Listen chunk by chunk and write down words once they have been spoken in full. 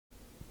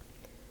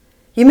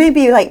You may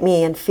be like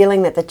me and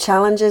feeling that the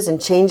challenges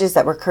and changes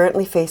that we're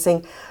currently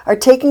facing are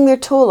taking their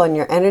toll on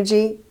your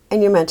energy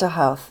and your mental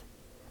health.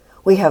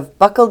 We have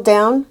buckled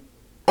down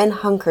and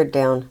hunkered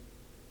down.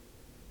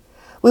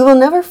 We will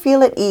never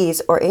feel at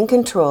ease or in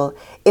control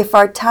if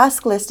our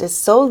task list is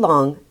so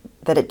long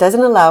that it doesn't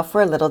allow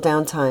for a little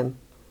downtime.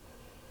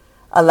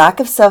 A lack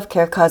of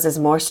self-care causes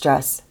more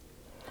stress.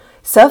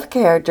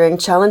 Self-care during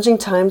challenging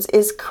times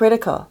is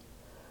critical.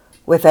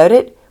 Without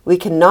it, we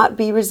cannot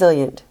be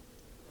resilient.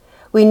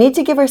 We need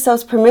to give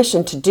ourselves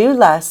permission to do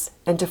less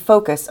and to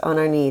focus on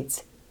our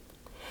needs.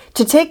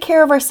 To take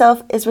care of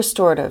ourselves is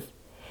restorative.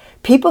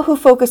 People who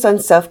focus on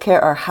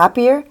self-care are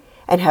happier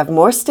and have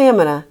more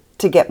stamina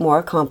to get more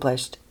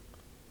accomplished.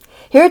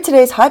 Here are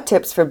today's hot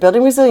tips for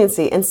building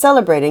resiliency and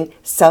celebrating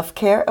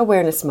Self-Care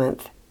Awareness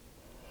Month.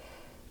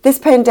 This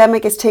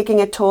pandemic is taking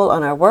a toll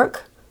on our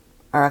work,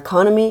 our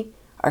economy,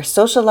 our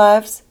social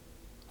lives,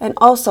 and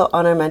also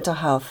on our mental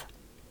health.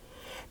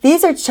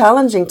 These are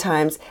challenging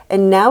times,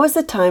 and now is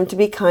the time to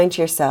be kind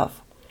to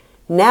yourself.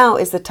 Now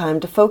is the time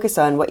to focus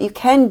on what you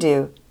can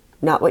do,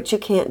 not what you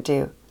can't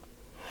do.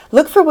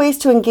 Look for ways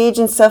to engage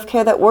in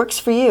self-care that works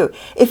for you.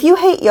 If you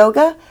hate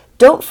yoga,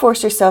 don't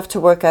force yourself to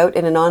work out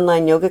in an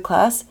online yoga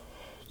class.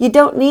 You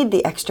don't need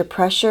the extra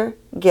pressure,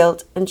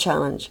 guilt, and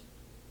challenge.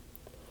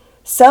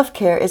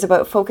 Self-care is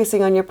about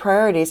focusing on your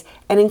priorities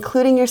and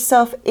including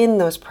yourself in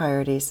those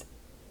priorities.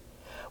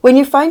 When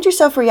you find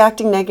yourself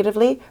reacting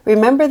negatively,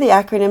 remember the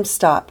acronym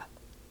STOP.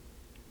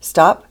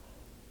 Stop,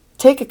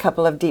 take a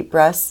couple of deep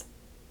breaths,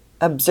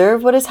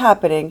 observe what is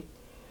happening,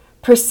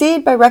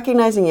 proceed by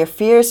recognizing your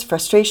fears,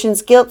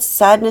 frustrations, guilt,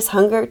 sadness,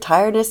 hunger,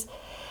 tiredness,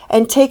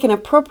 and take an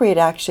appropriate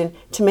action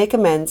to make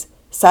amends,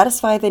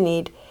 satisfy the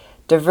need,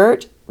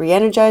 divert,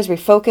 re-energize,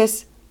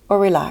 refocus, or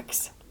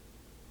relax.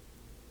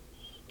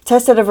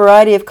 Test out a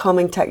variety of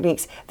calming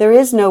techniques. There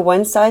is no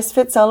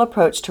one-size-fits-all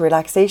approach to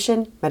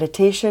relaxation,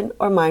 meditation,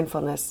 or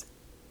mindfulness.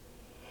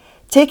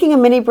 Taking a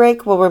mini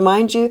break will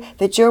remind you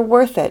that you're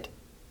worth it.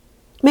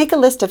 Make a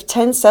list of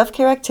 10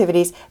 self-care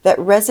activities that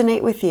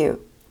resonate with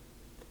you.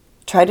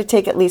 Try to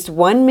take at least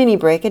one mini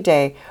break a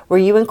day where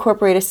you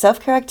incorporate a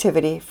self-care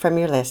activity from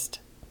your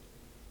list.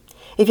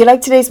 If you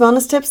like today's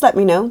wellness tips, let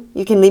me know.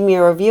 You can leave me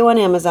a review on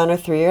Amazon or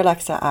through your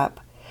Alexa app.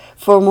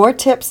 For more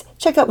tips,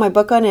 check out my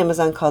book on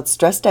Amazon called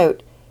Stressed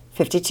Out,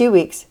 52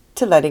 Weeks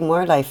to Letting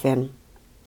More Life In.